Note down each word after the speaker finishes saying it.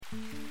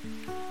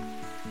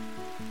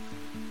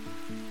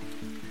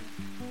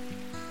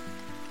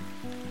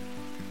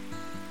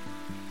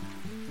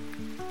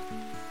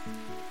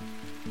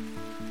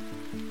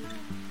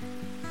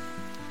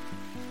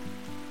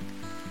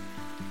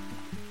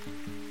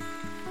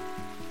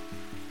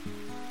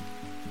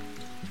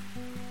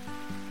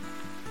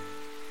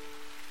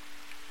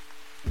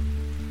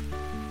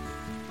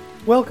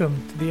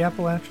Welcome to the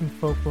Appalachian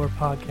Folklore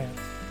Podcast,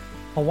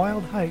 a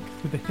wild hike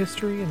through the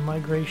history and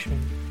migration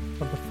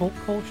of the folk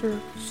culture,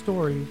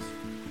 stories,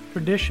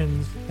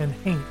 traditions, and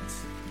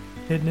haints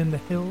hidden in the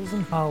hills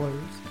and hollers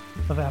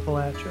of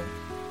Appalachia.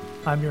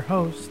 I'm your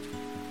host,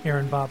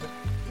 Aaron Bobbitt.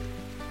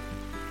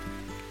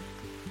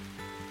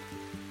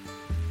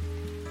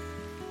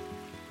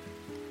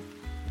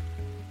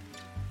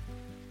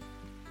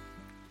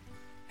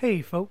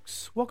 Hey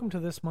folks, welcome to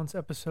this month's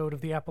episode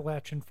of the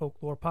Appalachian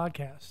Folklore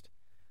Podcast.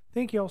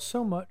 Thank you all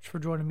so much for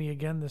joining me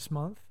again this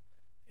month,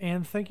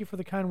 and thank you for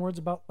the kind words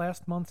about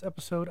last month's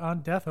episode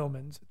on death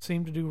omens. It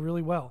seemed to do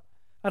really well.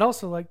 I'd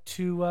also like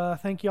to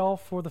thank you all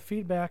for the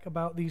feedback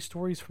about the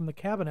stories from the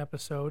cabin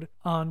episode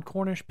on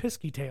Cornish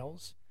Pisky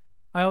Tales.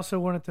 I also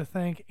wanted to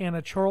thank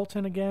Anna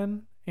Charlton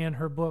again and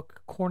her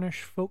book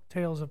Cornish Folk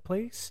Tales of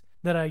Place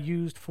that I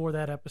used for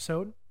that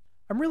episode.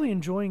 I'm really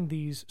enjoying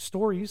these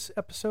stories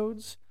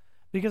episodes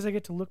because I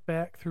get to look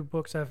back through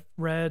books I've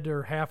read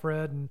or half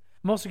read, and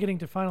I'm also getting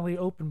to finally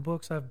open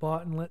books I've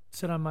bought and let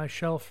sit on my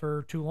shelf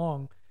for too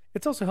long.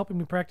 It's also helping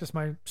me practice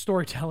my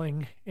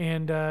storytelling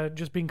and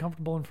just being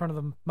comfortable in front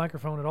of the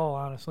microphone at all,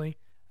 honestly.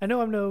 I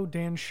know I'm no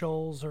Dan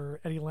Scholes or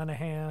Eddie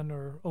Lenahan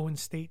or Owen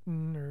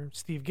Staten or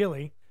Steve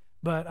Gilly,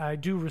 but I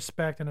do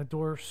respect and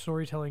adore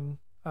storytelling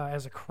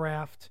as a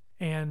craft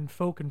and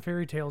folk and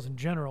fairy tales in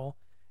general,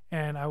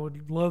 and I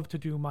would love to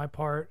do my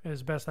part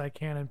as best I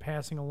can in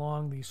passing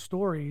along these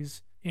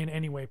stories in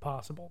any way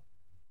possible.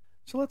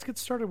 So let's get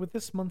started with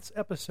this month's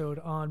episode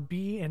on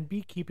bee and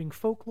beekeeping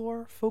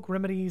folklore, folk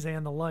remedies,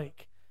 and the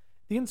like.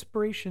 The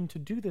inspiration to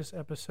do this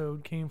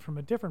episode came from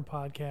a different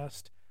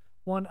podcast,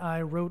 one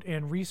I wrote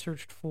and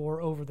researched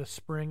for over the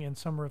spring and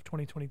summer of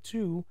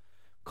 2022,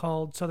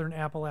 called Southern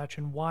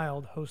Appalachian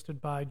Wild, hosted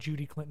by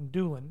Judy Clinton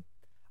Doolin.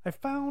 I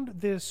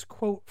found this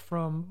quote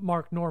from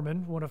Mark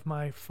Norman, one of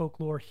my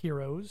folklore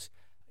heroes,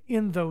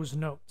 in those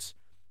notes.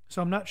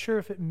 So I'm not sure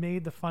if it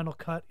made the final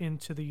cut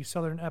into the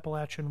Southern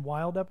Appalachian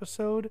Wild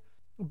episode,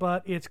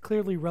 but it's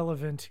clearly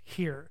relevant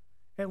here,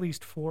 at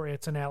least for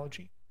its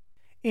analogy.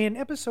 In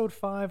episode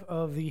 5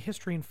 of the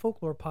History and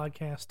Folklore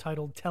podcast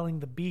titled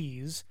Telling the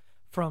Bees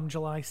from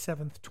July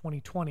 7th,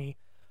 2020,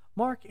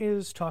 Mark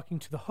is talking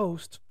to the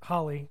host,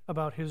 Holly,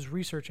 about his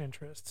research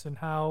interests and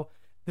how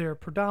they're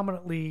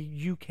predominantly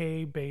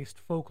UK-based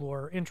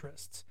folklore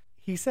interests.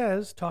 He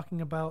says, talking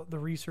about the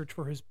research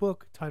for his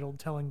book titled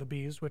Telling the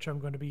Bees, which I'm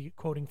going to be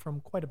quoting from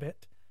quite a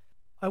bit,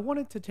 I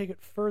wanted to take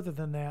it further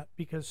than that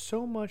because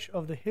so much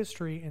of the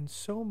history and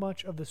so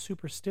much of the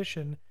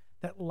superstition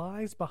that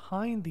lies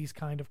behind these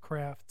kind of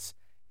crafts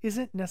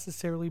isn't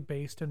necessarily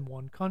based in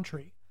one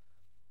country.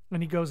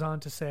 And he goes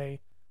on to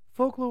say,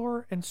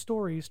 folklore and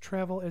stories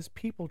travel as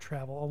people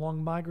travel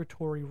along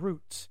migratory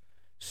routes.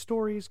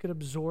 Stories get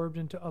absorbed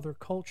into other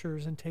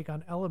cultures and take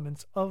on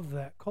elements of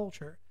that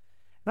culture.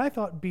 And I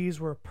thought bees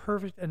were a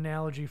perfect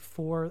analogy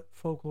for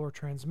folklore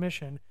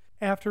transmission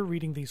after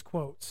reading these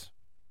quotes.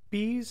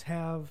 Bees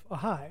have a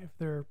hive,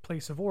 their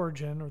place of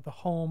origin or the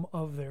home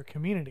of their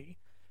community,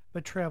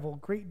 but travel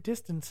great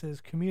distances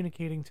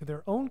communicating to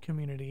their own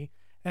community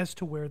as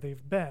to where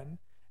they've been,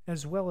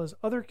 as well as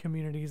other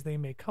communities they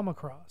may come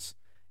across.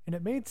 And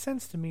it made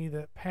sense to me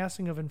that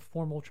passing of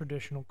informal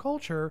traditional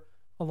culture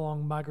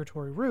along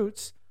migratory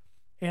routes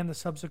and the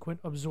subsequent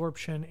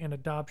absorption and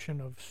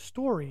adoption of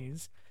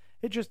stories,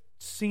 it just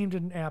seemed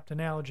an apt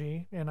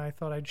analogy, and I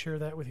thought I'd share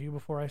that with you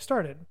before I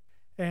started.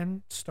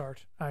 And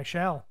start I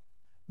shall.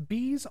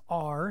 Bees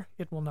are,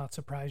 it will not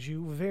surprise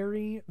you,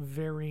 very,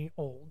 very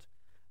old.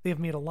 They have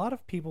made a lot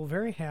of people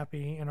very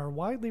happy and are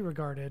widely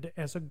regarded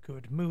as a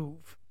good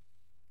move.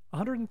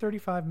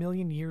 135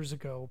 million years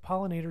ago,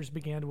 pollinators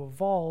began to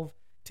evolve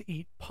to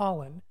eat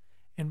pollen,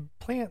 and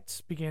plants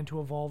began to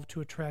evolve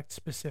to attract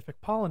specific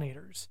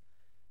pollinators.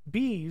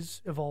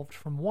 Bees evolved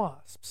from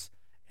wasps,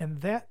 and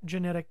that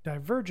genetic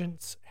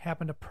divergence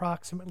happened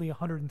approximately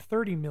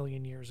 130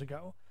 million years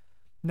ago.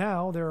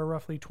 Now, there are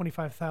roughly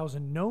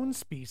 25,000 known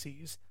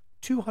species,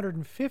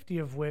 250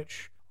 of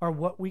which are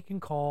what we can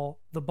call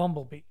the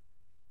bumblebee.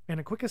 And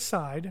a quick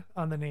aside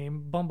on the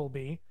name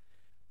bumblebee,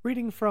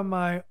 reading from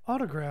my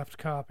autographed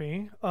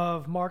copy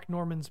of Mark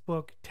Norman's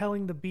book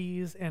Telling the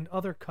Bees and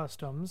Other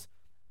Customs,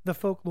 The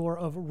Folklore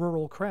of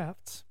Rural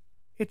Crafts,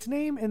 its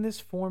name in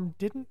this form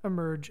didn't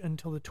emerge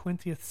until the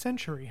 20th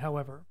century,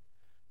 however.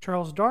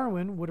 Charles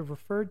Darwin would have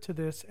referred to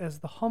this as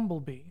the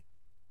humblebee.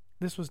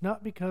 This was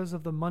not because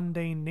of the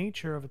mundane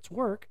nature of its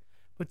work,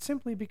 but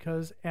simply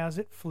because as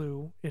it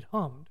flew, it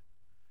hummed.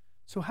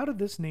 So how did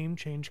this name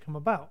change come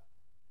about?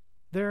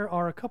 There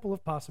are a couple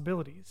of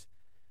possibilities.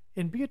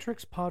 In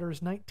Beatrix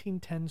Potter's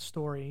 1910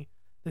 story,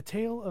 The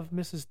Tale of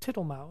Mrs.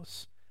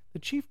 Tittlemouse, the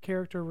chief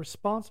character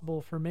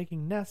responsible for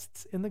making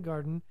nests in the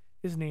garden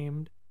is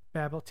named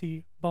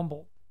Babbitty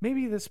Bumble.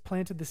 Maybe this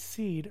planted the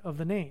seed of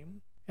the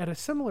name. At a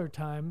similar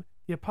time,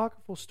 the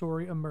apocryphal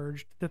story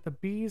emerged that the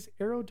bee's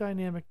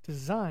aerodynamic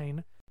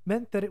design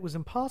meant that it was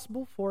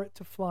impossible for it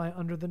to fly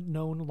under the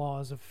known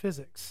laws of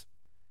physics.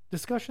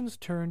 Discussions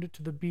turned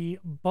to the bee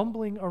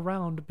bumbling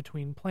around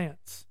between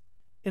plants.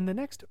 In the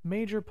next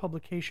major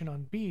publication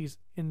on bees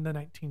in the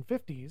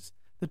 1950s,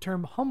 the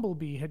term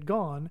humblebee had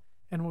gone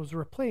and was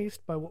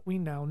replaced by what we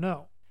now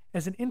know.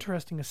 As an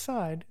interesting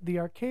aside, the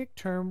archaic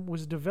term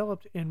was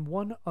developed in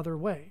one other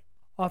way.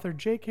 Author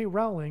J.K.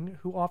 Rowling,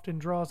 who often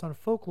draws on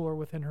folklore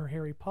within her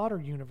Harry Potter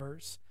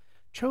universe,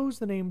 chose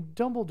the name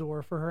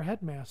Dumbledore for her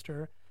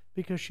headmaster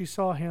because she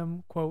saw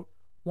him, quote,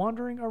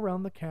 wandering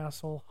around the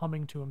castle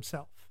humming to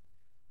himself.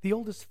 The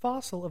oldest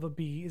fossil of a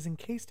bee is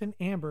encased in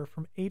amber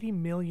from 80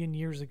 million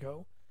years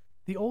ago.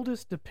 The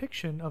oldest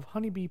depiction of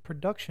honeybee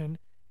production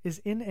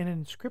is in an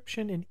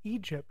inscription in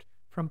Egypt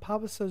from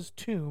Pabasa's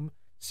tomb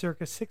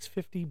circa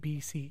 650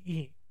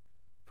 BCE.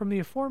 From the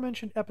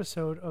aforementioned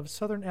episode of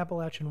Southern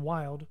Appalachian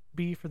Wild,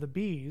 Bee for the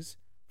Bees,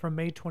 from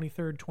May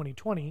 23,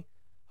 2020,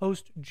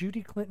 host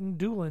Judy Clinton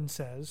Doolin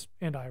says,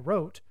 and I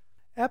wrote,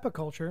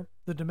 apiculture,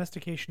 the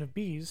domestication of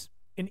bees,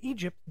 in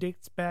Egypt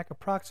dates back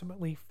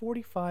approximately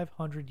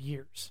 4,500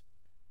 years.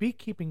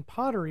 Beekeeping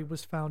pottery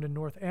was found in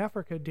North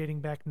Africa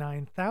dating back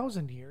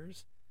 9,000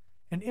 years,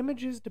 and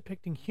images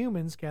depicting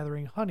humans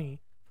gathering honey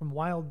from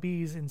wild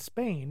bees in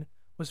Spain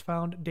was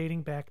found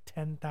dating back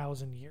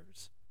 10,000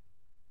 years.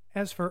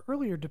 As for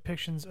earlier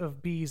depictions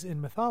of bees in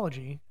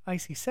mythology,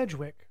 Icy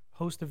Sedgwick,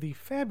 host of the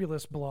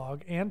fabulous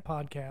blog and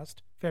podcast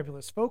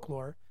Fabulous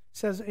Folklore,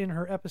 says in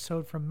her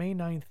episode from May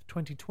 9th,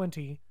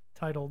 2020,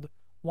 titled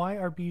Why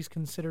Are Bees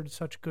Considered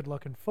Such Good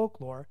Luck in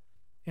Folklore?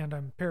 And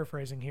I'm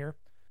paraphrasing here,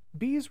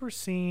 bees were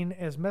seen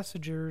as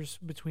messengers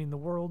between the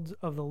worlds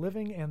of the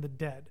living and the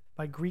dead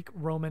by Greek,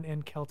 Roman,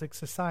 and Celtic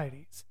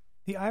societies.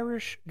 The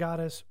Irish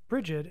goddess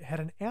Brigid had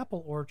an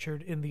apple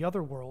orchard in the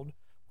other world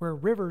where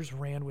rivers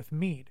ran with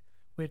mead,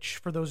 which,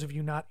 for those of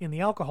you not in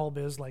the alcohol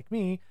biz like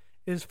me,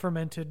 is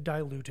fermented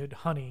diluted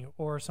honey,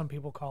 or some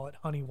people call it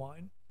honey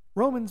wine.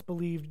 Romans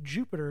believed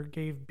Jupiter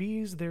gave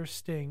bees their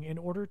sting in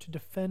order to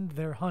defend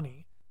their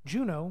honey.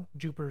 Juno,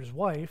 Jupiter's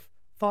wife,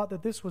 thought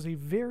that this was a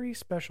very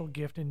special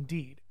gift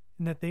indeed,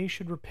 and that they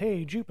should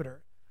repay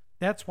Jupiter.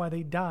 That's why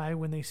they die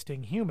when they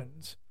sting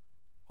humans.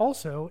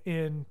 Also,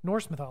 in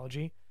Norse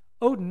mythology,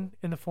 Odin,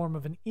 in the form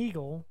of an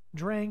eagle,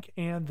 drank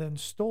and then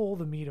stole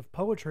the mead of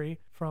poetry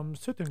from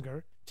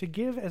Suttungr to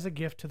give as a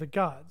gift to the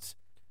gods,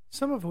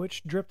 some of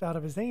which dripped out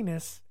of his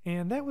anus,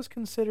 and that was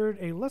considered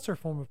a lesser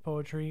form of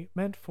poetry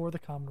meant for the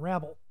common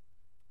rabble.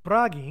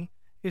 Bragi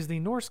is the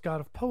Norse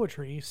god of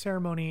poetry,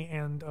 ceremony,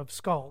 and of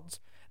skalds.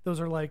 Those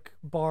are like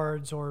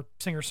bards or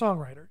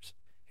singer-songwriters.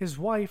 His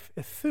wife,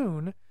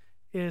 Ithune,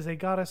 is a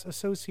goddess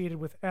associated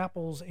with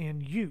apples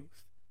and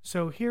youth.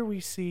 So here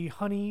we see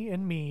honey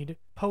and mead,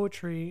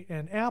 poetry,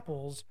 and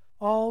apples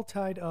all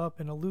tied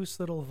up in a loose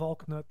little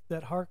Volknut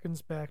that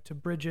harkens back to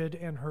Brigid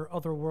and her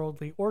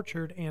otherworldly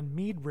orchard and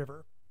mead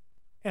river.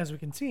 As we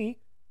can see,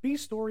 bee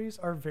stories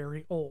are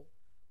very old.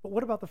 But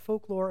what about the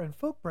folklore and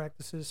folk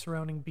practices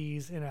surrounding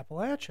bees in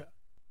Appalachia?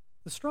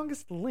 The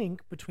strongest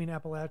link between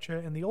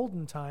Appalachia and the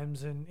olden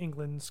times in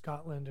England,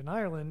 Scotland, and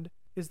Ireland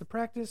is the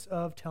practice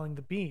of telling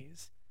the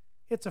bees.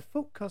 It's a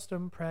folk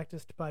custom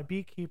practiced by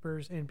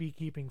beekeepers and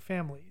beekeeping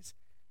families.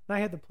 And I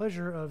had the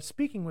pleasure of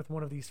speaking with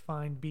one of these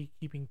fine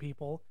beekeeping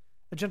people,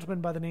 a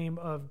gentleman by the name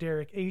of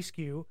Derek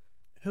Askew,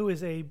 who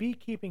is a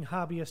beekeeping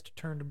hobbyist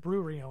turned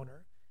brewery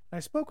owner. And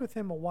I spoke with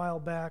him a while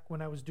back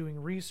when I was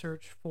doing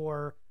research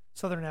for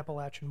Southern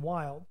Appalachian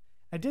Wild.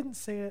 I didn't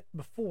say it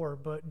before,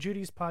 but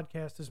Judy's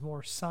podcast is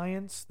more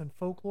science than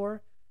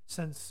folklore,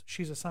 since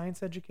she's a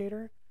science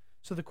educator.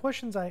 So the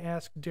questions I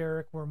asked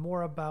Derek were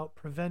more about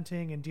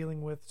preventing and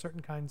dealing with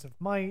certain kinds of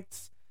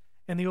mites,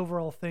 and the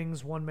overall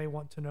things one may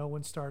want to know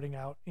when starting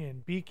out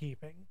in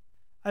beekeeping.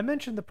 I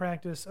mentioned the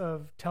practice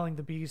of telling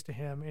the bees to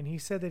him, and he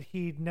said that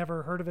he'd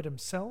never heard of it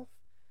himself,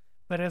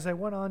 but as I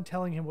went on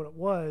telling him what it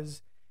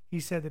was,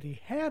 he said that he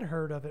had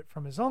heard of it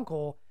from his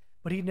uncle,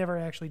 but he'd never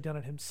actually done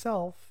it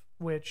himself,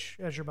 which,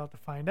 as you're about to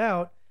find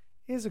out,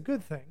 is a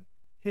good thing.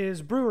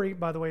 His brewery,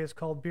 by the way, is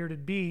called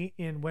Bearded Bee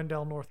in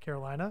Wendell, North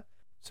Carolina.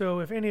 So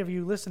if any of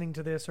you listening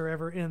to this are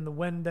ever in the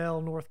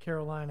Wendell, North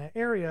Carolina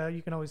area,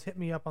 you can always hit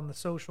me up on the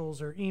socials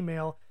or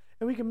email,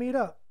 and we can meet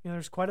up. You know,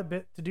 there's quite a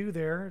bit to do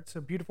there. It's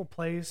a beautiful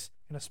place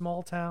in a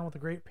small town with a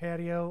great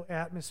patio,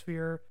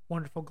 atmosphere,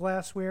 wonderful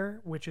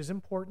glassware, which is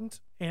important,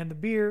 and the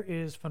beer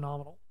is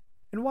phenomenal.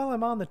 And while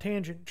I'm on the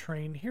tangent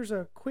train, here's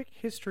a quick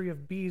history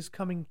of bees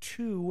coming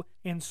to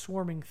and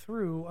swarming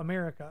through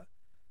America.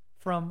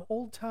 From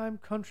old-time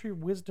country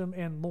wisdom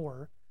and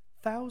lore,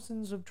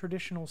 Thousands of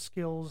Traditional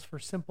Skills for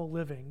Simple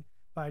Living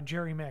by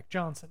Jerry Mack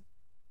Johnson.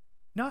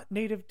 Not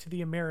native to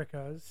the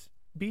Americas,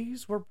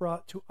 bees were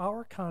brought to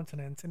our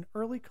continent in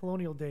early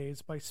colonial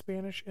days by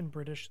Spanish and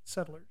British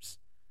settlers.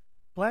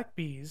 Black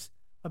bees,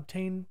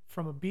 obtained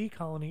from a bee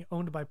colony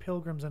owned by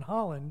Pilgrims in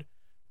Holland,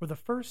 were the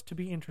first to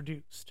be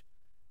introduced.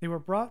 They were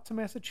brought to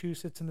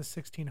Massachusetts in the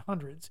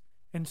 1600s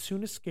and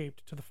soon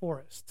escaped to the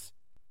forests.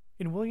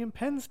 In William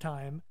Penn's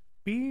time,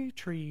 bee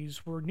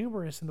trees were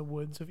numerous in the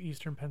woods of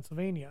eastern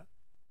Pennsylvania.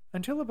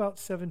 Until about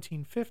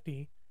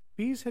 1750,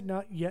 bees had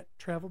not yet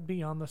traveled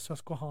beyond the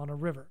Susquehanna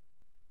River.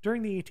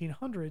 During the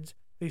 1800s,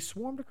 they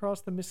swarmed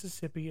across the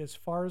Mississippi as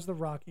far as the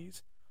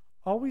Rockies,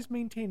 always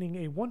maintaining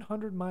a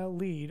 100-mile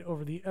lead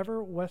over the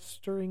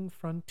ever-westering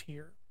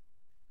frontier.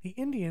 The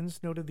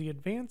Indians noted the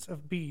advance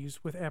of bees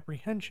with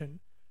apprehension,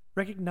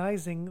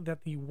 recognizing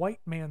that the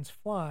white man's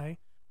fly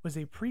was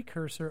a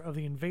precursor of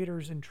the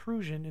invaders'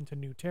 intrusion into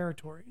new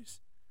territories.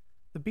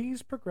 The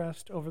bees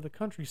progressed over the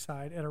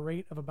countryside at a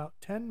rate of about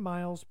 10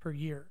 miles per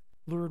year,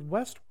 lured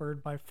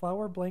westward by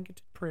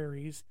flower-blanketed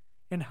prairies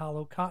and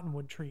hollow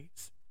cottonwood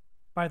trees.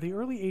 By the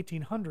early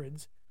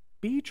 1800s,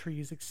 bee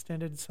trees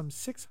extended some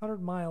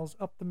 600 miles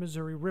up the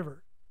Missouri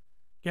River.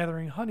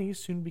 Gathering honey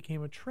soon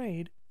became a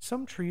trade,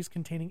 some trees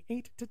containing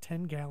 8 to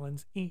 10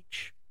 gallons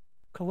each.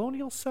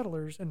 Colonial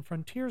settlers and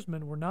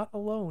frontiersmen were not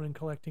alone in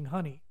collecting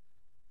honey.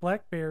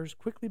 Black bears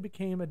quickly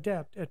became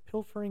adept at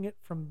pilfering it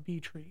from bee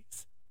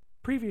trees.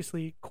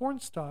 Previously, corn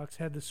stalks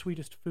had the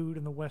sweetest food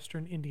in the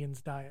western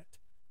Indians' diet.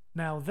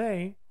 Now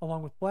they,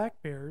 along with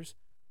black bears,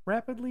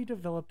 rapidly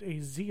developed a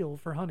zeal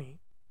for honey.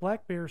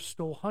 Black bears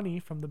stole honey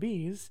from the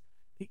bees.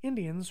 The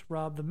Indians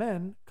robbed the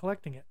men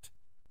collecting it.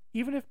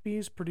 Even if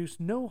bees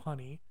produced no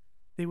honey,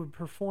 they would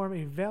perform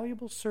a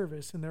valuable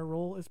service in their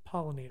role as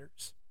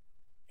pollinators.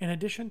 In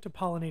addition to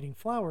pollinating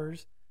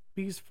flowers,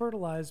 bees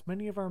fertilize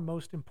many of our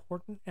most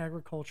important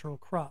agricultural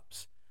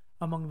crops,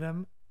 among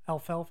them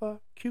alfalfa,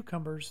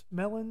 cucumbers,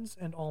 melons,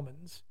 and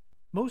almonds.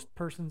 Most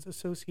persons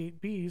associate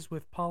bees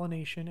with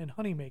pollination and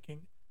honey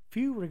making.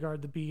 Few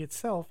regard the bee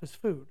itself as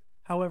food.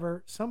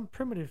 However, some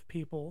primitive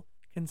people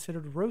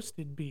considered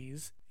roasted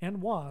bees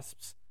and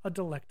wasps a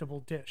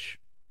delectable dish.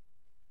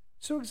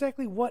 So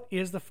exactly what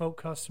is the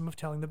folk custom of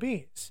telling the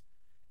bees?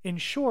 In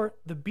short,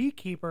 the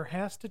beekeeper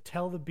has to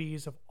tell the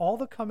bees of all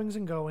the comings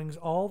and goings,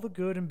 all the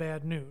good and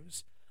bad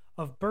news,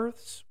 of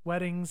births,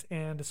 weddings,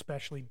 and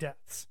especially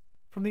deaths.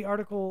 From the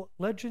article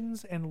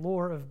Legends and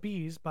Lore of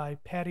Bees by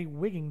Patty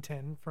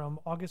Wigington from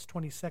August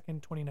 22,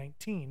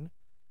 2019,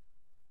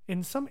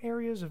 in some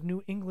areas of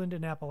New England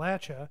and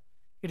Appalachia,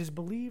 it is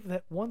believed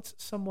that once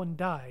someone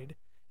died,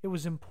 it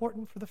was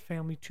important for the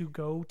family to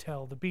go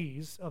tell the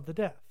bees of the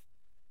death.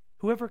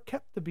 Whoever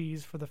kept the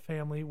bees for the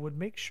family would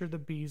make sure the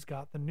bees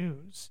got the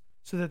news,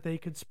 so that they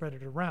could spread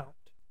it around.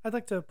 I'd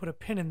like to put a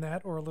pin in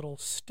that, or a little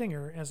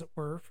stinger, as it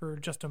were, for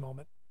just a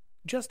moment.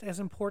 Just as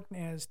important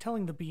as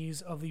telling the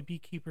bees of the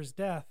beekeeper's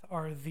death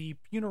are the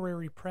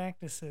funerary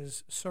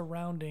practices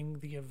surrounding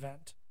the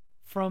event.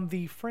 From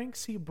the Frank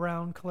C.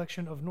 Brown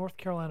collection of North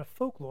Carolina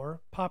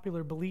Folklore,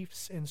 Popular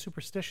Beliefs and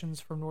Superstitions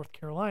from North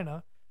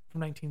Carolina, from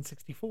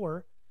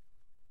 1964,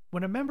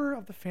 when a member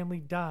of the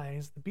family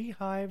dies, the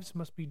beehives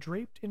must be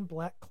draped in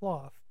black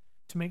cloth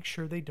to make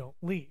sure they don't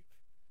leave.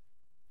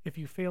 If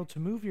you fail to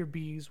move your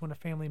bees when a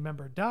family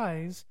member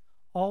dies,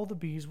 all the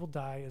bees will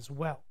die as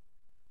well.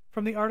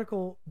 From the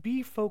article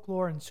Bee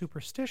Folklore and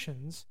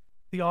Superstitions,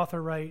 the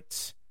author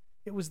writes,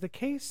 "It was the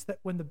case that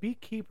when the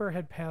beekeeper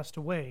had passed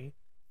away,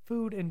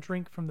 food and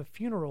drink from the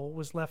funeral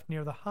was left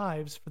near the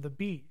hives for the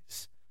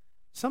bees.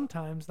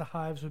 Sometimes the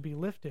hives would be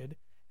lifted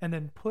and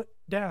then put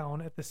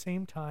down at the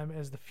same time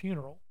as the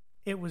funeral.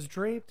 It was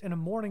draped in a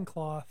mourning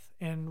cloth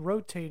and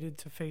rotated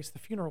to face the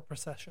funeral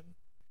procession."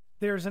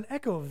 There's an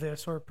echo of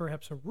this, or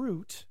perhaps a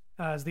root,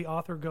 as the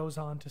author goes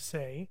on to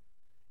say,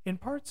 in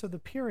parts of the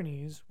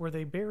Pyrenees where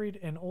they buried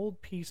an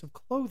old piece of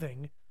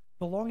clothing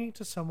belonging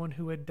to someone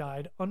who had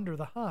died under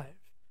the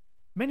hive.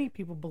 Many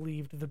people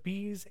believed the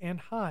bees and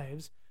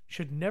hives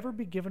should never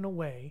be given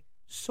away,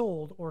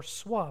 sold, or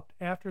swapped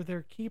after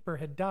their keeper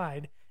had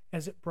died,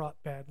 as it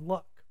brought bad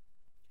luck.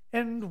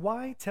 And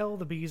why tell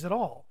the bees at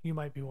all, you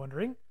might be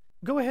wondering?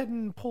 Go ahead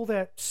and pull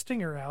that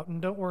stinger out,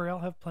 and don't worry, I'll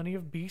have plenty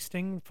of bee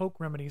sting folk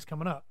remedies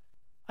coming up.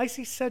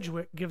 Icy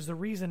Sedgwick gives the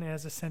reason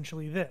as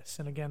essentially this,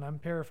 and again I'm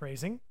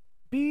paraphrasing: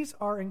 bees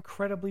are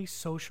incredibly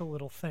social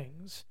little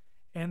things,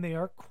 and they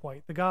are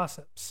quite the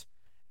gossips.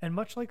 And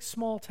much like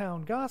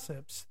small-town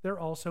gossips, they're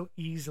also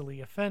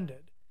easily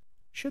offended.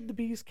 Should the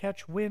bees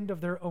catch wind of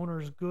their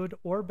owner's good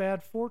or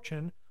bad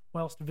fortune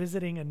whilst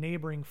visiting a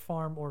neighboring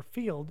farm or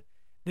field,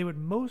 they would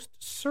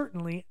most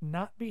certainly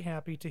not be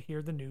happy to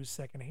hear the news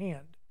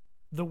secondhand.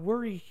 The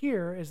worry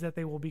here is that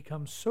they will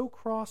become so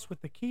cross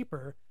with the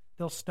keeper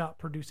they'll stop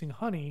producing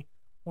honey,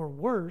 or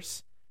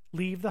worse,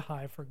 leave the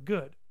hive for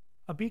good.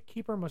 A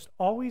beekeeper must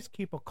always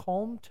keep a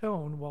calm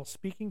tone while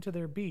speaking to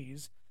their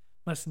bees,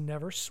 must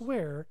never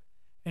swear,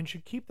 and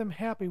should keep them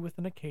happy with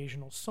an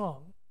occasional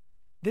song.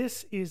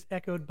 This is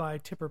echoed by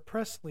Tipper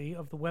Presley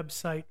of the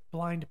website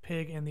Blind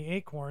Pig and the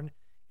Acorn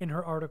in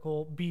her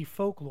article Bee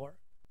Folklore.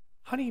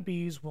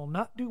 Honeybees will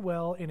not do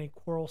well in a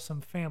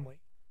quarrelsome family.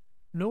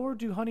 Nor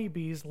do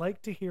honeybees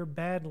like to hear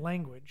bad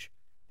language.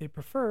 They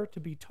prefer to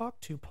be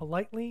talked to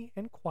politely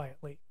and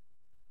quietly.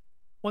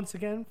 Once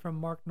again, from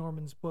Mark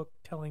Norman's book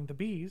Telling the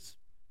Bees,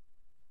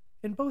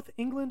 in both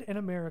England and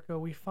America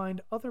we find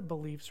other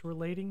beliefs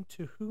relating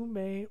to who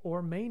may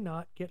or may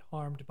not get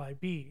harmed by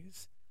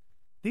bees.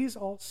 These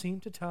all seem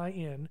to tie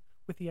in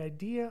with the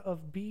idea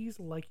of bees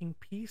liking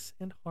peace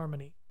and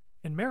harmony.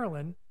 In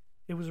Maryland,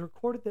 it was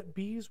recorded that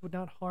bees would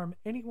not harm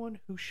anyone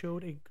who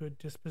showed a good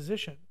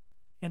disposition.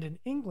 And in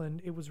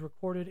England, it was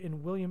recorded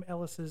in William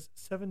Ellis's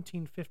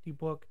 1750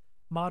 book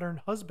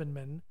Modern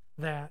Husbandman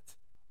that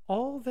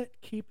All that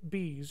keep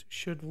bees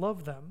should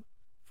love them,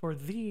 for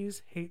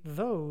these hate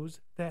those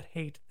that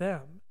hate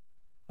them.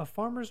 A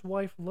farmer's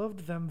wife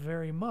loved them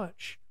very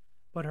much,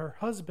 but her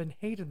husband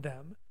hated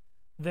them,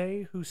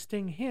 they who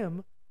sting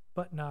him,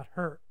 but not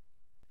her.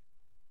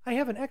 I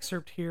have an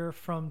excerpt here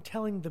from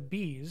Telling the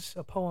Bees,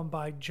 a poem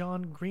by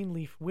John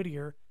Greenleaf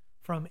Whittier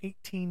from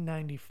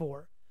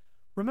 1894.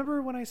 Remember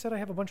when I said I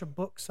have a bunch of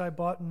books I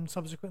bought and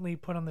subsequently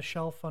put on the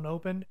shelf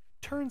unopened?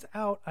 Turns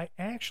out I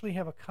actually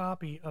have a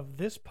copy of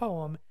this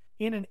poem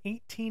in an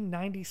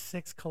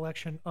 1896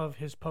 collection of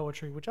his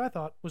poetry, which I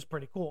thought was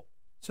pretty cool.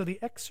 So the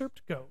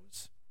excerpt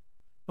goes,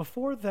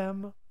 "Before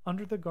them,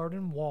 under the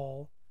garden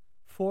wall,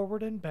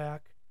 forward and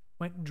back,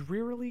 went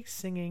drearily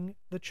singing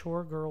the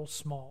chore girl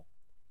small,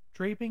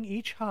 draping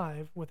each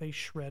hive with a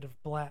shred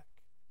of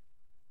black.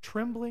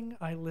 Trembling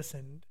I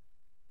listened.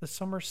 The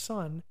summer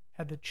sun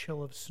had the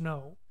chill of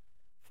snow,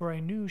 for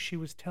I knew she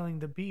was telling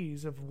the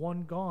bees of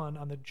one gone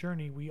on the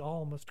journey we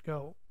all must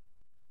go.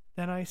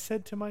 Then I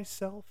said to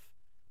myself,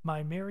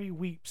 my Mary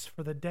weeps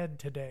for the dead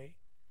today.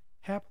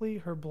 Haply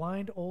her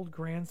blind old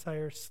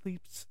grandsire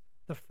sleeps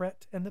the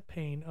fret and the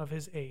pain of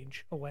his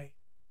age away."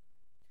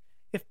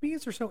 If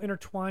bees are so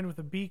intertwined with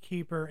the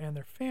beekeeper and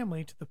their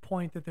family to the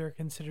point that they're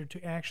considered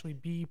to actually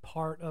be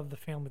part of the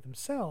family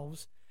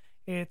themselves,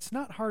 it's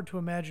not hard to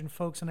imagine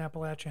folks in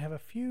Appalachia have a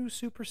few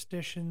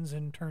superstitions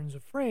and turns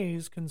of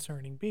phrase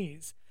concerning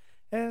bees,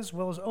 as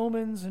well as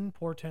omens and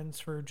portents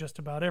for just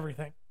about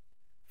everything.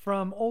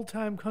 From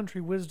Old-Time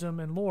Country Wisdom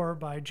and Lore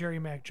by Jerry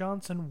Mack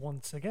Johnson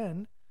once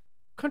again,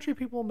 country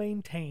people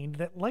maintained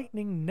that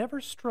lightning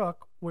never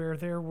struck where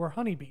there were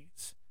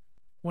honeybees.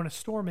 When a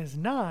storm is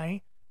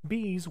nigh,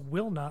 bees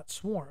will not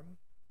swarm.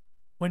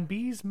 When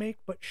bees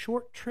make but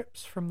short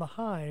trips from the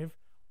hive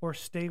or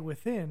stay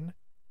within,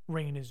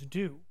 rain is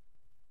due.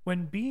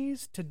 When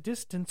bees to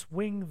distance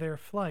wing their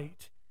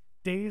flight,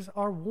 days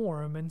are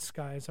warm and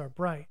skies are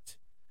bright.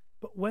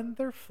 But when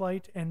their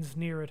flight ends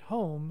near at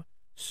home,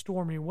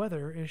 stormy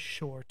weather is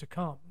sure to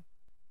come.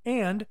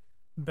 And,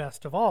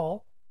 best of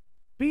all,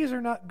 bees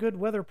are not good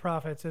weather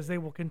prophets, as they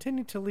will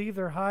continue to leave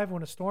their hive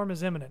when a storm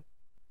is imminent.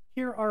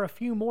 Here are a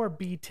few more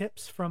bee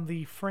tips from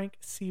the Frank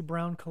C.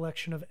 Brown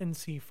collection of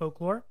NC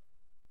Folklore.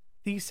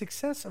 The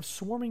success of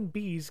swarming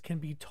bees can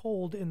be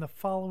told in the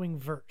following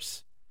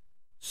verse.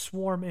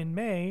 Swarm in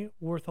May,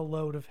 worth a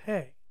load of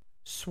hay.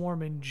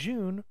 Swarm in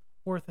June,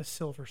 worth a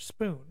silver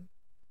spoon.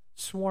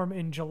 Swarm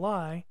in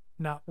July,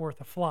 not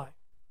worth a fly.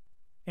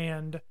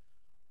 And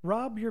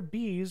rob your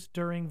bees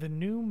during the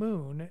new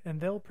moon, and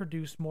they'll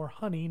produce more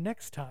honey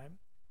next time.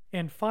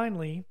 And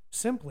finally,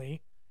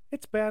 simply,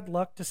 it's bad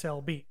luck to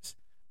sell bees.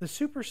 The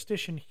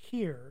superstition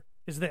here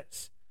is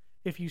this.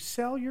 If you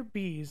sell your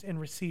bees and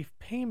receive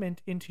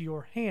payment into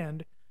your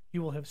hand,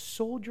 you will have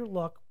sold your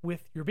luck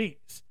with your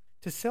bees.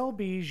 To sell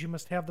bees, you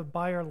must have the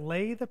buyer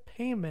lay the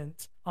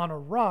payment on a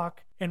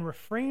rock and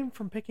refrain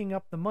from picking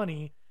up the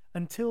money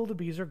until the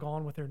bees are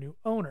gone with their new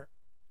owner.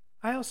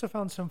 I also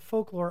found some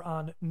folklore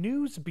on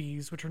news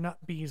bees, which are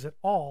not bees at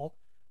all,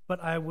 but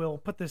I will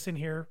put this in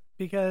here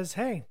because,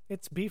 hey,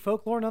 it's bee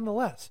folklore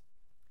nonetheless.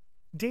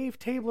 Dave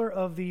Tabler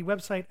of the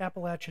website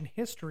Appalachian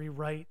History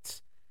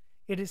writes,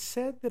 "It is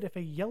said that if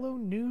a yellow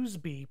news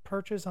bee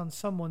perches on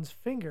someone's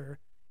finger,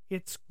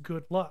 it's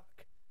good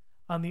luck.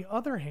 On the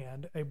other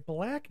hand, a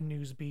black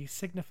news bee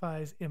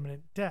signifies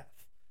imminent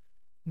death.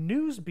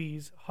 News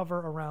bees hover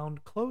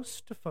around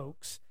close to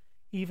folks,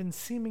 even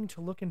seeming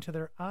to look into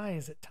their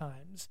eyes at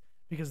times,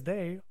 because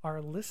they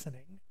are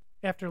listening.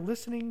 After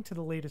listening to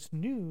the latest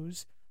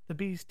news, the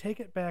bees take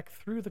it back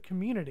through the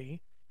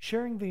community,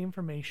 sharing the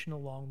information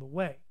along the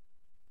way."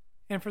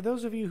 And for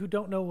those of you who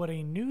don't know what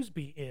a news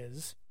bee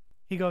is,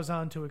 he goes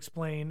on to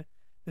explain,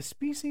 the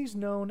species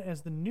known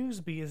as the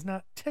news bee is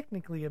not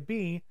technically a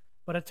bee,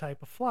 but a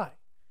type of fly.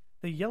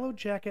 The yellow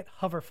jacket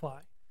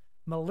hoverfly,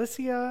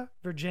 Melissia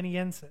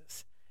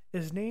virginiensis,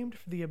 is named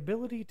for the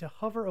ability to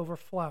hover over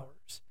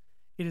flowers.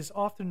 It is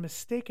often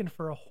mistaken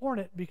for a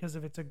hornet because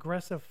of its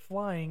aggressive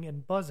flying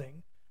and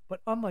buzzing,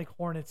 but unlike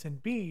hornets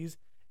and bees,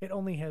 it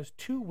only has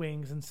 2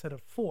 wings instead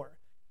of 4.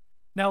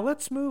 Now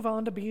let's move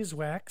on to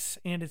beeswax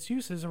and its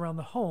uses around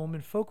the home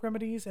in folk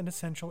remedies and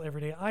essential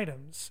everyday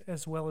items,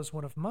 as well as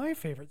one of my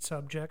favorite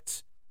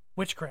subjects,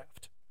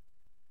 witchcraft.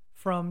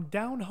 From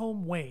Down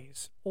Home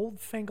Ways,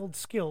 Old-Fangled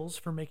Skills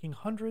for Making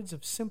Hundreds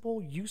of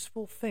Simple,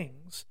 Useful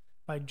Things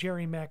by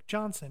Jerry Mack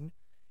Johnson,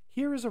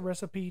 here is a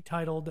recipe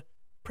titled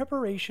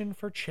Preparation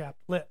for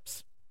Chapped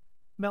Lips.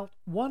 Melt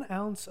 1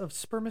 ounce of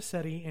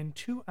spermaceti and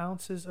 2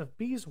 ounces of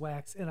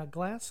beeswax in a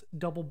glass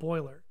double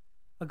boiler.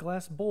 A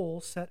glass bowl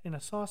set in a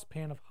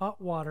saucepan of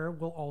hot water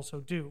will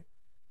also do.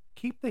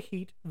 Keep the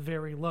heat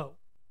very low.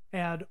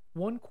 Add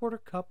 1/4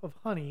 cup of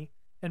honey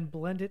and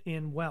blend it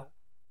in well.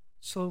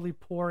 Slowly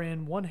pour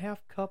in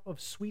 1/2 cup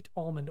of sweet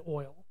almond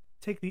oil.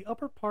 Take the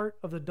upper part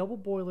of the double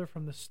boiler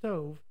from the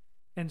stove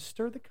and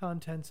stir the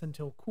contents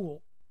until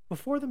cool.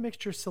 Before the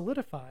mixture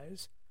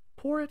solidifies,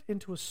 pour it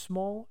into a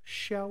small,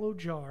 shallow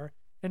jar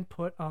and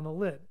put on the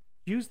lid.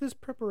 Use this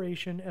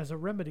preparation as a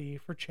remedy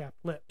for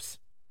chapped lips.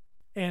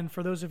 And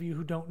for those of you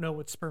who don't know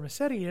what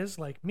spermaceti is,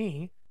 like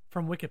me,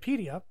 from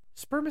Wikipedia,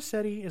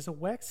 spermaceti is a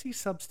waxy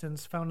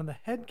substance found in the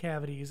head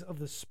cavities of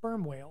the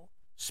sperm whale.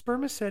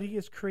 Spermaceti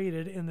is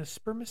created in the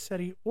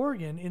spermaceti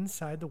organ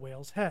inside the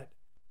whale's head.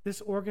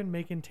 This organ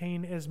may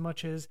contain as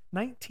much as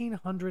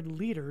 1,900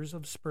 liters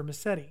of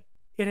spermaceti.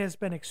 It has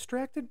been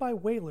extracted by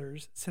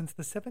whalers since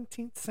the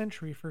 17th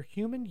century for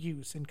human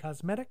use in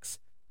cosmetics,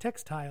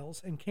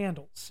 textiles, and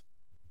candles.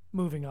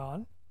 Moving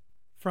on.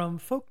 From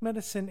Folk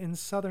Medicine in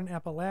Southern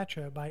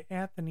Appalachia by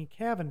Anthony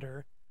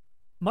Cavender,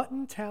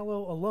 mutton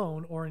tallow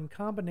alone or in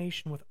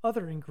combination with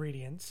other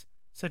ingredients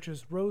such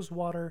as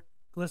rosewater,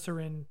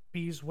 glycerin,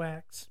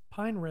 beeswax,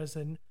 pine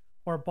resin,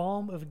 or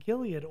balm of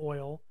Gilead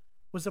oil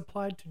was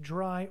applied to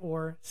dry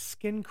or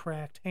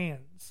skin-cracked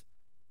hands.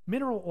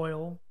 Mineral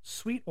oil,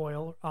 sweet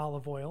oil,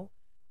 olive oil,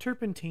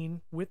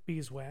 turpentine with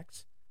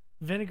beeswax,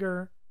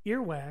 vinegar,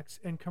 earwax,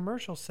 and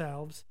commercial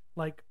salves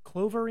like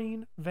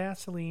cloverine,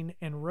 vaseline,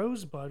 and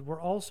rosebud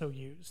were also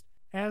used,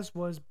 as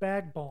was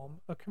bag balm,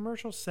 a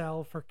commercial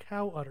salve for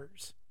cow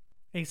udders.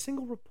 A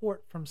single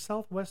report from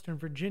southwestern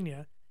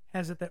Virginia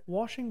has it that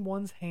washing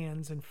one's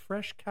hands in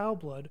fresh cow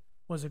blood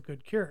was a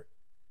good cure,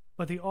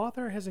 but the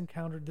author has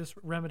encountered this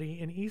remedy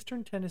in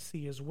eastern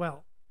Tennessee as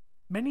well.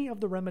 Many of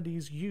the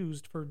remedies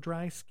used for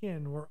dry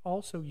skin were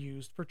also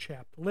used for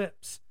chapped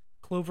lips,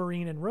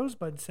 cloverine and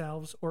rosebud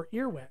salves or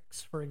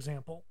earwax, for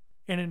example.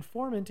 An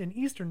informant in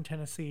eastern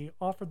Tennessee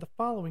offered the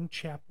following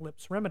chapped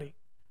lips remedy.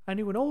 I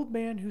knew an old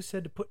man who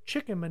said to put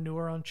chicken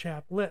manure on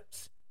chapped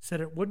lips.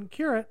 Said it wouldn't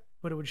cure it,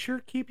 but it would sure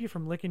keep you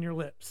from licking your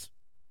lips.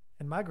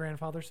 And my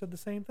grandfather said the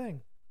same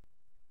thing.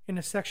 In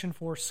a section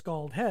for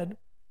Scald Head,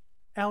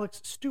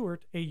 Alex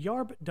Stewart, a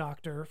yarb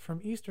doctor from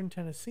eastern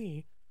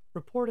Tennessee,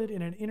 reported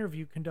in an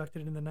interview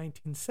conducted in the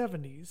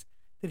 1970s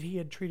that he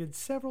had treated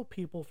several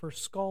people for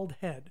scald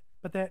head,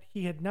 but that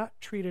he had not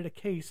treated a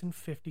case in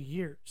 50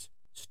 years.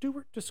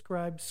 Stewart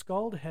described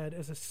scald head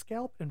as a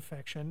scalp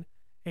infection,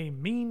 a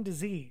mean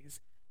disease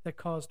that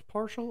caused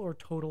partial or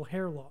total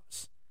hair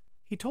loss.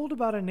 He told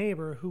about a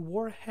neighbor who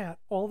wore a hat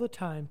all the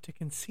time to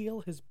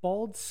conceal his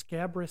bald,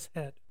 scabrous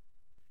head.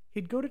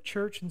 He'd go to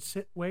church and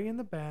sit way in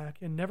the back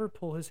and never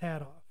pull his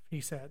hat off, he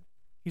said.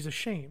 He's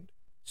ashamed.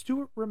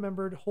 Stewart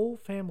remembered whole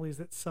families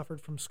that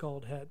suffered from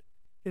scald head.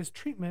 His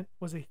treatment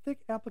was a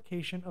thick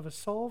application of a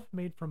salve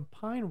made from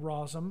pine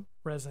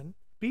rosin,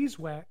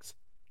 beeswax,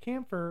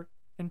 camphor,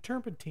 and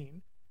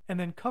turpentine, and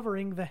then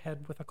covering the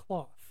head with a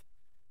cloth.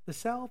 The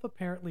salve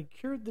apparently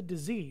cured the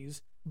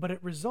disease, but it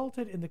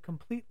resulted in the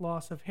complete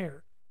loss of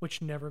hair,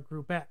 which never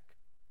grew back.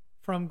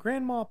 From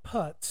Grandma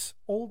Putz,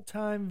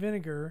 old-time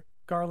vinegar,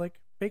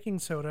 garlic, baking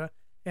soda,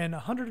 and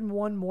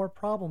 101 More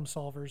Problem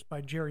Solvers by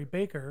Jerry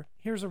Baker,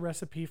 here's a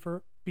recipe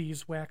for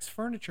beeswax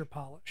furniture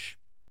polish.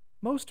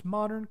 Most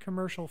modern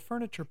commercial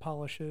furniture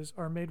polishes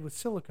are made with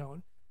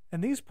silicone,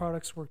 and these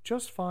products work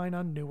just fine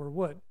on newer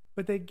wood,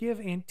 but they give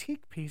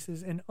antique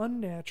pieces an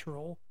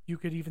unnatural, you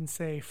could even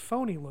say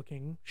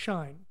phony-looking,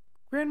 shine.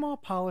 Grandma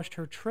polished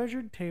her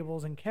treasured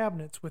tables and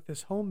cabinets with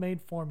this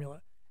homemade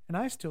formula, and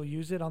I still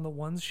use it on the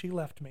ones she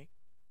left me.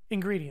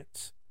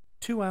 Ingredients: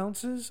 2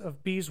 ounces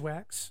of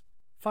beeswax,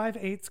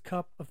 5/8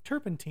 cup of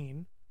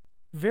turpentine,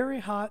 very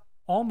hot,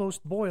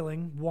 almost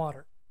boiling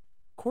water.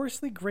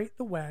 Coarsely grate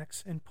the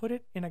wax and put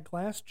it in a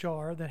glass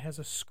jar that has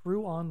a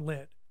screw-on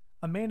lid.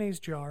 A mayonnaise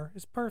jar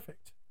is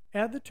perfect.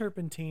 Add the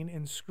turpentine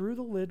and screw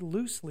the lid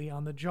loosely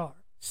on the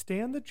jar.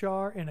 Stand the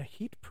jar in a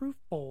heat-proof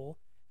bowl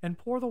and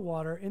pour the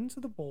water into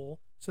the bowl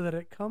so that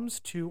it comes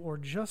to or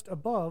just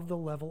above the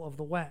level of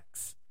the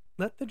wax.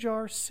 Let the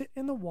jar sit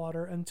in the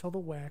water until the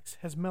wax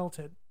has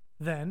melted.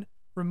 Then,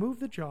 remove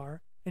the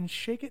jar and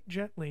shake it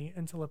gently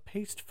until a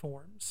paste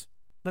forms.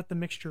 Let the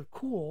mixture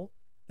cool,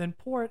 then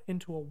pour it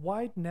into a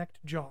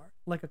wide-necked jar,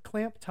 like a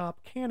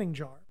clamp-top canning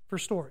jar, for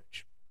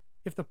storage.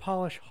 If the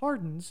polish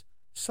hardens,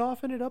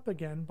 soften it up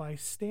again by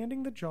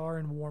standing the jar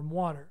in warm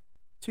water.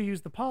 To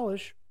use the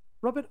polish,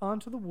 rub it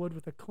onto the wood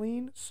with a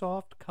clean,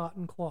 soft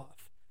cotton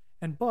cloth,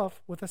 and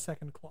buff with a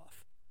second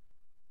cloth.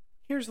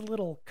 Here's a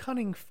little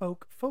cunning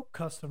folk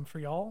custom for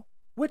y'all.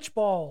 Witch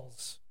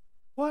balls.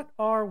 What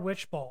are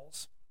witch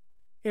balls?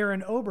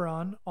 Aaron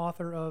Oberon,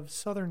 author of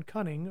Southern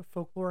Cunning,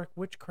 Folkloric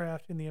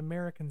Witchcraft in the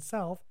American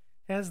South,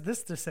 has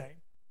this to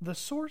say. The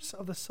source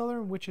of the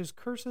Southern witches'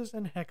 curses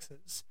and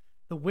hexes,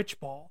 the witch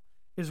ball,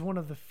 is one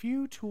of the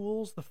few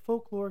tools the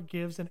folklore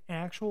gives an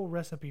actual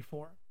recipe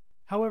for.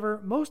 However,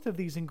 most of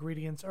these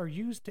ingredients are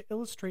used to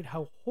illustrate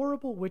how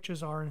horrible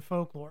witches are in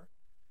folklore.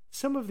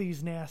 Some of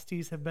these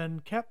nasties have been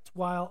kept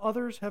while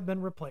others have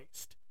been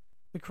replaced.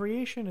 The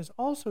creation is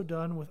also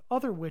done with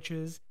other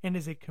witches and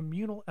is a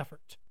communal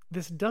effort.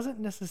 This doesn't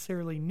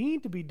necessarily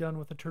need to be done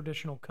with a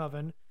traditional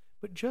coven,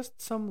 but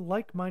just some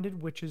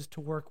like-minded witches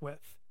to work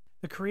with.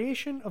 The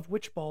creation of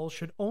witch balls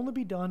should only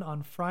be done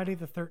on Friday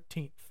the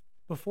 13th.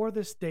 Before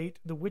this date,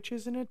 the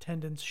witches in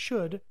attendance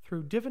should,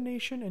 through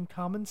divination and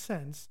common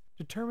sense,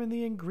 determine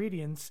the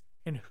ingredients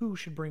and who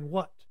should bring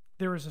what.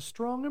 There is a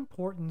strong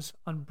importance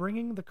on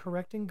bringing the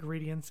correct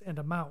ingredients and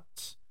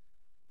amounts.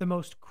 The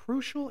most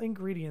crucial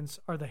ingredients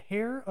are the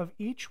hair of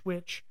each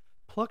witch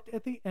plucked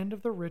at the end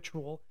of the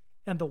ritual,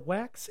 and the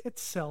wax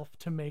itself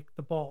to make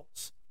the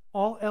balls.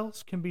 All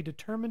else can be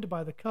determined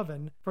by the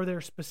coven for their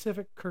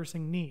specific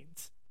cursing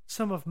needs.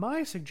 Some of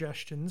my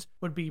suggestions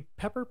would be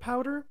pepper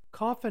powder,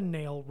 coffin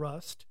nail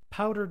rust,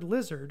 powdered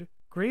lizard,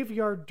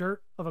 graveyard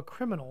dirt of a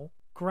criminal,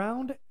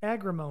 ground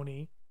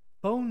agrimony,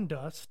 bone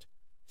dust,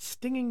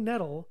 stinging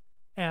nettle,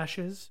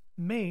 ashes,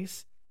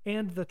 mace,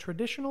 and the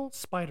traditional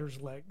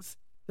spider's legs.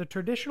 The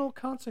traditional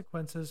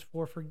consequences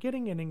for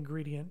forgetting an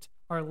ingredient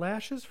are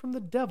lashes from the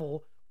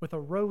devil with a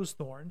rose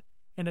thorn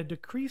and a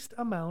decreased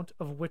amount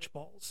of witch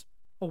balls.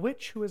 A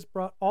witch who has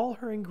brought all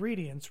her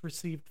ingredients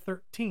received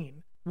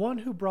 13, one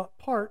who brought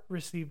part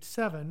received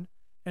 7,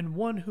 and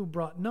one who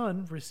brought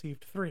none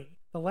received 3.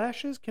 The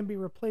lashes can be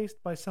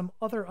replaced by some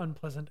other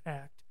unpleasant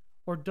act,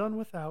 or done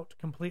without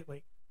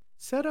completely.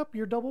 Set up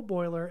your double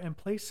boiler and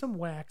place some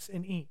wax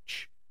in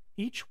each.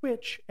 Each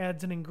witch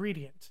adds an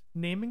ingredient,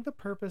 naming the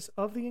purpose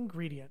of the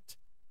ingredient.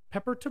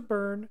 Pepper to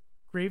burn,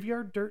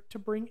 graveyard dirt to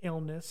bring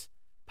illness,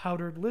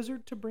 powdered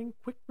lizard to bring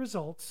quick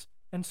results,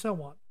 and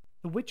so on.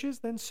 The witches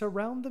then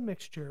surround the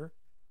mixture,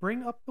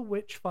 bring up the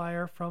witch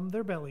fire from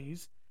their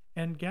bellies,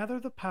 and gather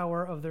the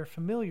power of their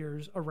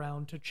familiars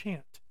around to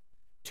chant.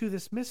 To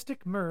this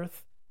mystic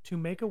mirth, to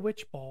make a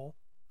witch ball,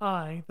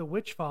 I, the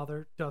witch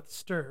father, doth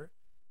stir,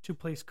 to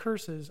place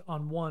curses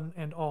on one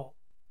and all.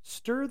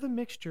 Stir the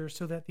mixture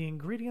so that the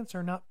ingredients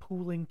are not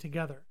pooling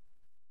together.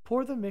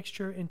 Pour the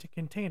mixture into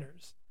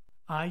containers.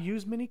 I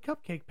use mini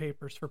cupcake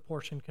papers for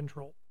portion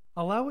control.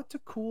 Allow it to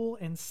cool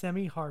and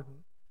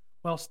semi-harden.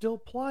 While still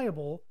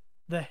pliable,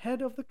 the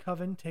head of the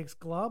coven takes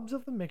globs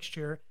of the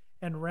mixture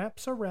and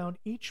wraps around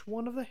each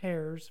one of the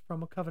hairs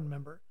from a coven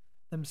member,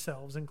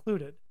 themselves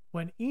included.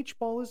 When each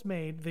ball is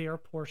made, they are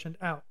portioned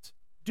out.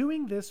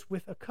 Doing this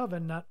with a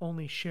coven not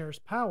only shares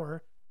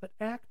power, but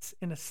acts,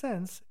 in a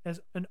sense, as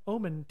an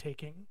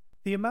omen-taking.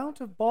 The amount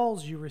of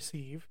balls you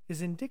receive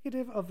is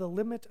indicative of the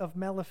limit of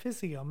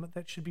maleficium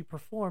that should be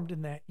performed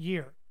in that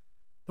year.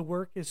 The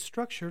work is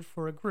structured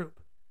for a group.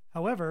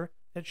 However,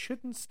 that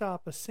shouldn't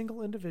stop a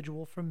single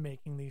individual from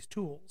making these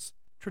tools.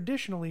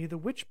 Traditionally, the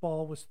witch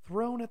ball was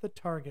thrown at the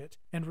target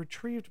and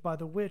retrieved by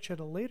the witch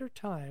at a later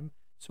time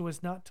so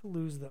as not to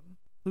lose them,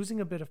 losing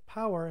a bit of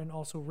power and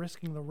also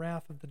risking the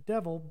wrath of the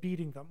devil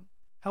beating them.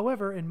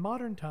 However, in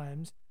modern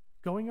times,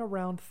 going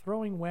around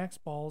throwing wax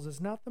balls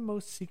is not the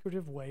most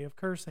secretive way of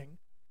cursing.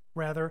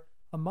 Rather,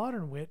 a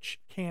modern witch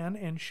can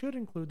and should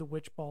include the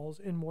witch balls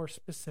in more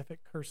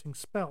specific cursing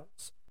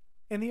spells.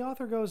 And the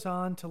author goes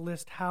on to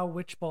list how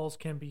witch balls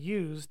can be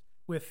used,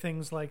 with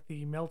things like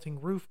the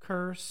melting roof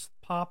curse,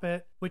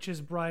 poppet,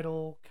 witch's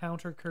bridle,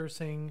 counter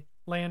cursing,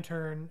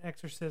 lantern,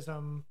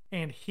 exorcism,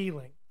 and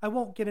healing. I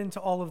won't get into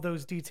all of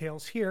those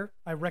details here.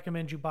 I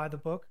recommend you buy the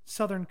book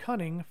Southern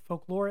Cunning,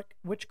 Folkloric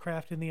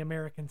Witchcraft in the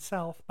American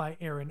South by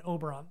Aaron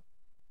Oberon.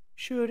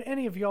 Should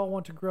any of y'all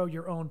want to grow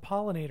your own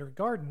pollinator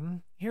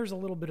garden, here's a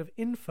little bit of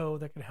info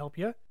that could help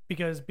you,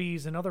 because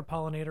bees and other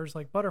pollinators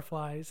like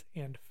butterflies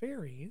and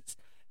fairies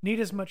need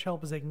as much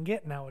help as they can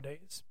get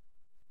nowadays.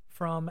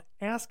 From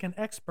Ask an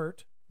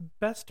Expert,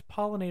 Best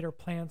Pollinator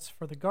Plants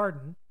for the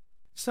Garden,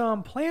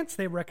 some plants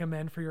they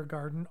recommend for your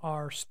garden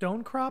are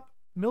stonecrop,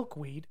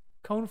 milkweed,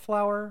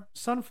 coneflower,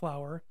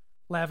 sunflower,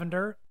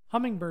 lavender,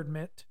 hummingbird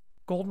mint,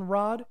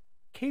 goldenrod,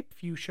 cape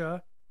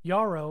fuchsia,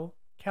 yarrow,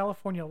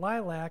 California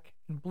lilac,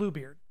 and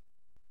bluebeard.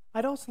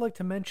 I'd also like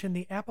to mention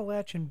the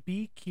Appalachian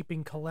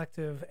Beekeeping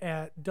Collective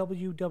at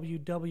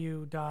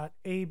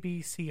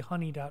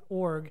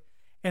www.abchoney.org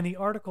and the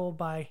article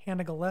by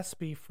Hannah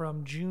Gillespie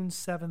from June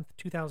 7th,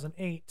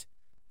 2008,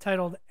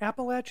 titled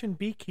Appalachian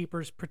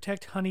Beekeepers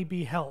Protect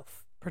Honeybee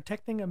Health,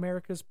 Protecting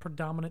America's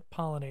Predominant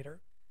Pollinator.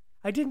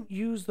 I didn't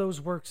use those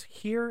works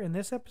here in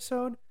this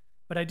episode,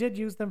 but I did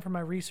use them for my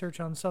research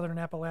on Southern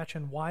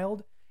Appalachian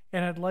wild,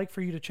 and I'd like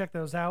for you to check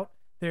those out.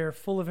 They're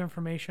full of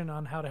information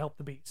on how to help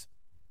the bees.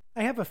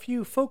 I have a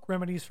few folk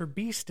remedies for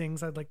bee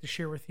stings I'd like to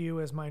share with you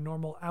as my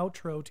normal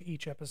outro to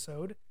each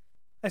episode.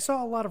 I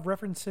saw a lot of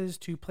references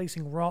to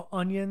placing raw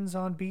onions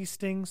on bee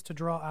stings to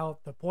draw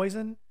out the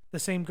poison. The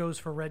same goes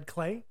for red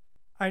clay.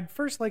 I'd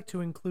first like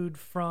to include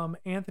from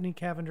Anthony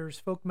Cavender's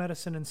Folk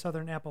Medicine in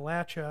Southern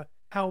Appalachia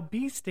how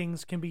bee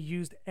stings can be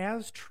used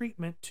as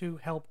treatment to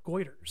help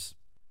goiters.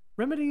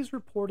 Remedies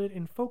reported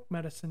in folk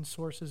medicine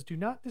sources do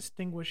not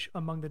distinguish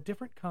among the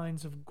different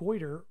kinds of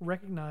goiter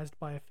recognized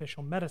by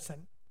official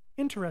medicine.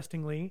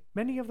 Interestingly,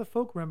 many of the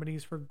folk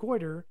remedies for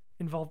goiter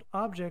involved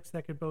objects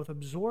that could both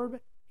absorb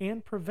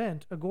and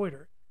prevent a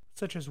goiter,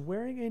 such as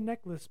wearing a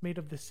necklace made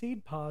of the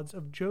seed pods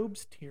of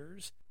Job's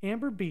tears,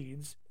 amber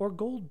beads, or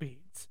gold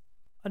beads.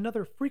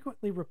 Another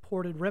frequently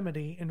reported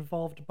remedy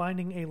involved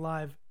binding a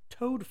live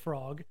toad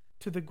frog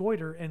to the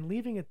goiter and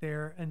leaving it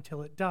there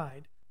until it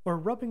died, or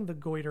rubbing the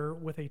goiter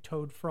with a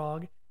toad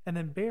frog and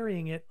then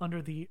burying it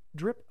under the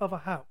drip of a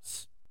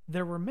house.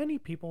 There were many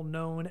people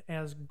known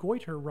as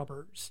goiter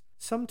rubbers,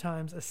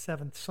 sometimes a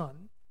seventh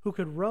son, who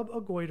could rub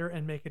a goiter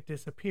and make it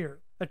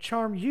disappear. A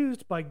charm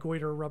used by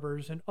goiter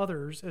rubbers and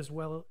others as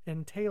well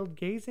entailed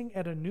gazing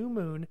at a new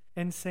moon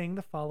and saying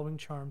the following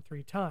charm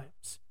 3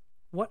 times.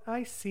 What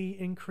I see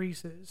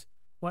increases.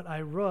 What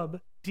I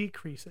rub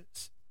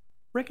decreases.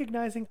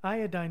 Recognizing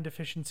iodine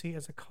deficiency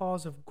as a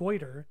cause of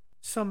goiter,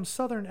 some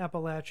southern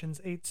Appalachians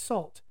ate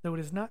salt, though it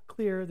is not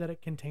clear that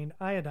it contained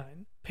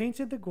iodine,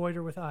 painted the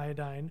goiter with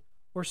iodine,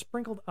 or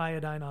sprinkled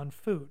iodine on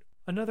food.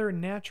 Another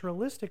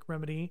naturalistic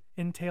remedy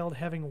entailed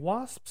having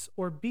wasps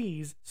or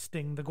bees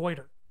sting the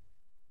goiter.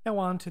 Now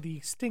on to the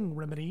sting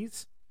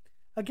remedies.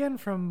 Again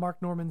from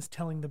Mark Norman's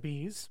Telling the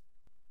Bees.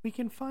 We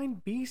can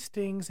find bee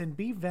stings and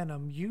bee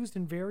venom used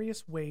in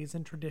various ways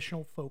in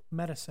traditional folk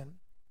medicine.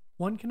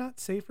 One cannot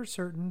say for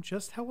certain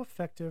just how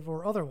effective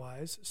or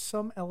otherwise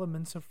some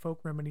elements of folk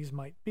remedies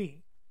might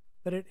be,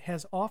 but it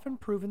has often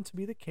proven to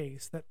be the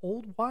case that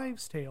old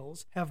wives'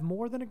 tales have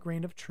more than a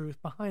grain of truth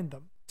behind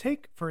them.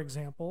 Take, for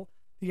example,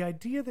 the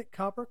idea that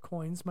copper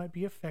coins might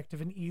be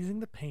effective in easing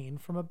the pain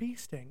from a bee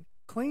sting.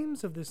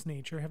 Claims of this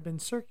nature have been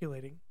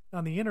circulating,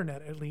 on the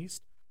internet at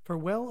least, for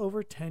well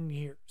over 10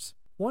 years.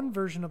 One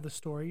version of the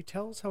story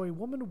tells how a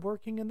woman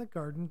working in the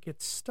garden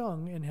gets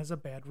stung and has a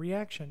bad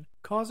reaction,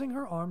 causing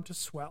her arm to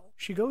swell.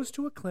 She goes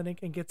to a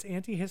clinic and gets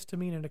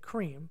antihistamine and a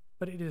cream,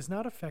 but it is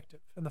not effective,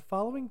 and the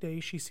following day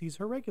she sees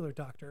her regular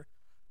doctor,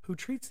 who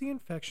treats the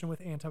infection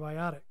with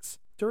antibiotics.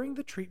 During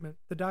the treatment,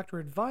 the doctor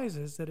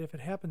advises that if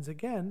it happens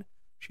again,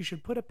 she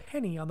should put a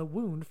penny on the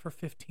wound for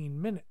 15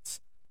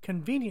 minutes.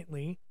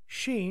 Conveniently,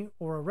 she,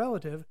 or a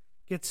relative,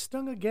 gets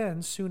stung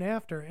again soon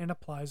after and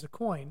applies a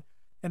coin,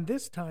 and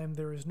this time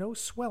there is no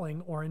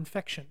swelling or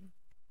infection.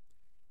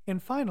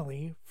 And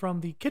finally,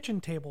 from the Kitchen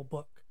Table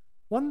book,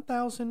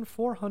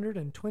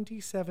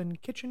 1,427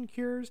 kitchen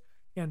cures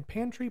and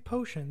pantry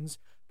potions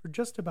for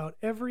just about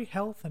every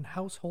health and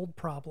household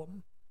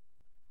problem.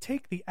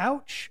 Take the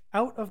ouch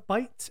out of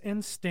bites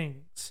and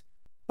stings.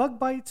 Bug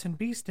bites and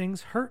bee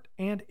stings hurt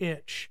and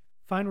itch.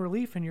 Find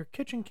relief in your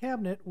kitchen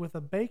cabinet with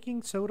a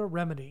baking soda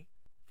remedy.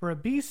 For a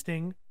bee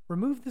sting,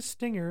 remove the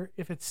stinger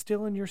if it's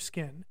still in your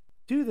skin.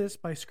 Do this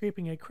by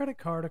scraping a credit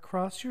card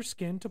across your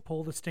skin to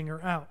pull the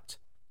stinger out.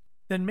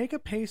 Then make a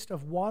paste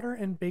of water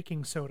and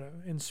baking soda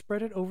and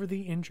spread it over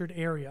the injured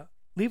area.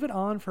 Leave it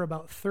on for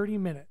about 30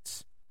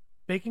 minutes.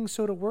 Baking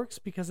soda works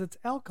because it's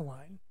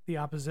alkaline, the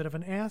opposite of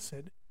an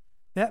acid.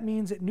 That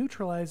means it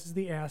neutralizes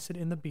the acid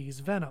in the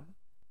bee's venom.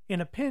 In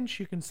a pinch,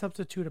 you can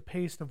substitute a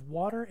paste of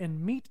water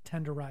and meat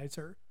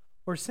tenderizer,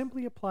 or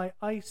simply apply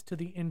ice to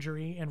the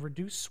injury and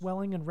reduce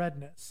swelling and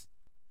redness.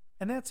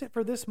 And that's it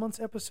for this month's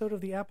episode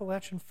of the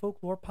Appalachian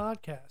Folklore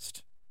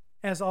Podcast.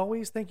 As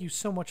always, thank you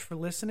so much for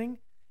listening.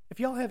 If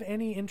y'all have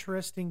any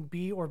interesting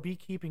bee or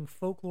beekeeping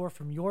folklore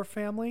from your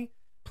family,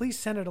 please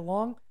send it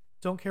along.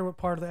 Don't care what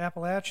part of the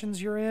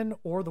Appalachians you're in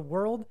or the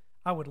world,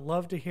 I would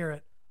love to hear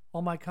it.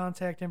 All my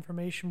contact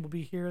information will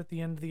be here at the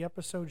end of the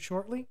episode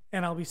shortly,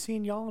 and I'll be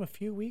seeing y'all in a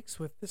few weeks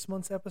with this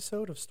month's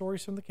episode of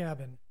Stories from the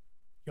Cabin.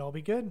 Y'all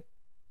be good.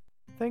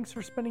 Thanks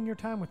for spending your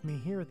time with me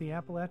here at the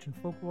Appalachian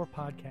Folklore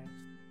Podcast.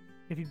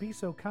 If you'd be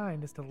so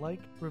kind as to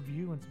like,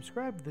 review, and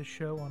subscribe to this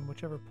show on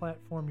whichever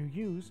platform you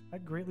use,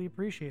 I'd greatly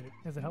appreciate it,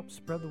 as it helps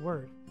spread the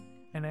word.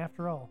 And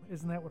after all,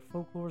 isn't that what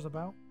folklore is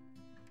about?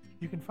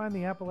 You can find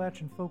the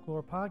Appalachian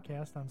Folklore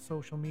Podcast on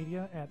social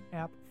media at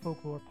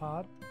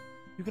 @FolklorePod.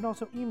 You can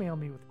also email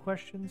me with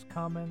questions,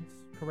 comments,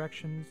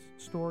 corrections,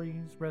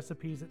 stories,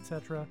 recipes,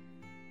 etc.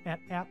 at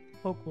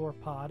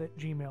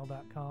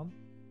appfolklorepod@gmail.com.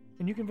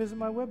 And you can visit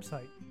my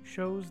website,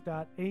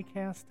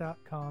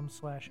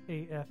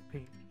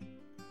 shows.acast.com/AFP.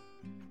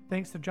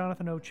 Thanks to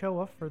Jonathan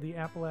Ochoa for the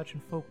Appalachian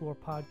Folklore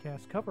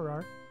Podcast cover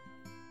art.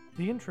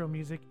 The intro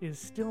music is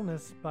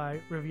Stillness by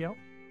Riviel.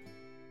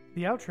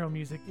 The outro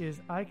music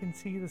is I Can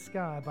See the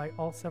Sky by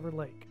All Sever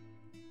Lake.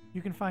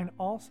 You can find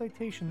all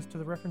citations to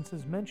the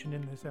references mentioned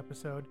in this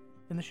episode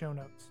in the show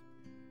notes.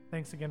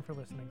 Thanks again for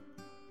listening.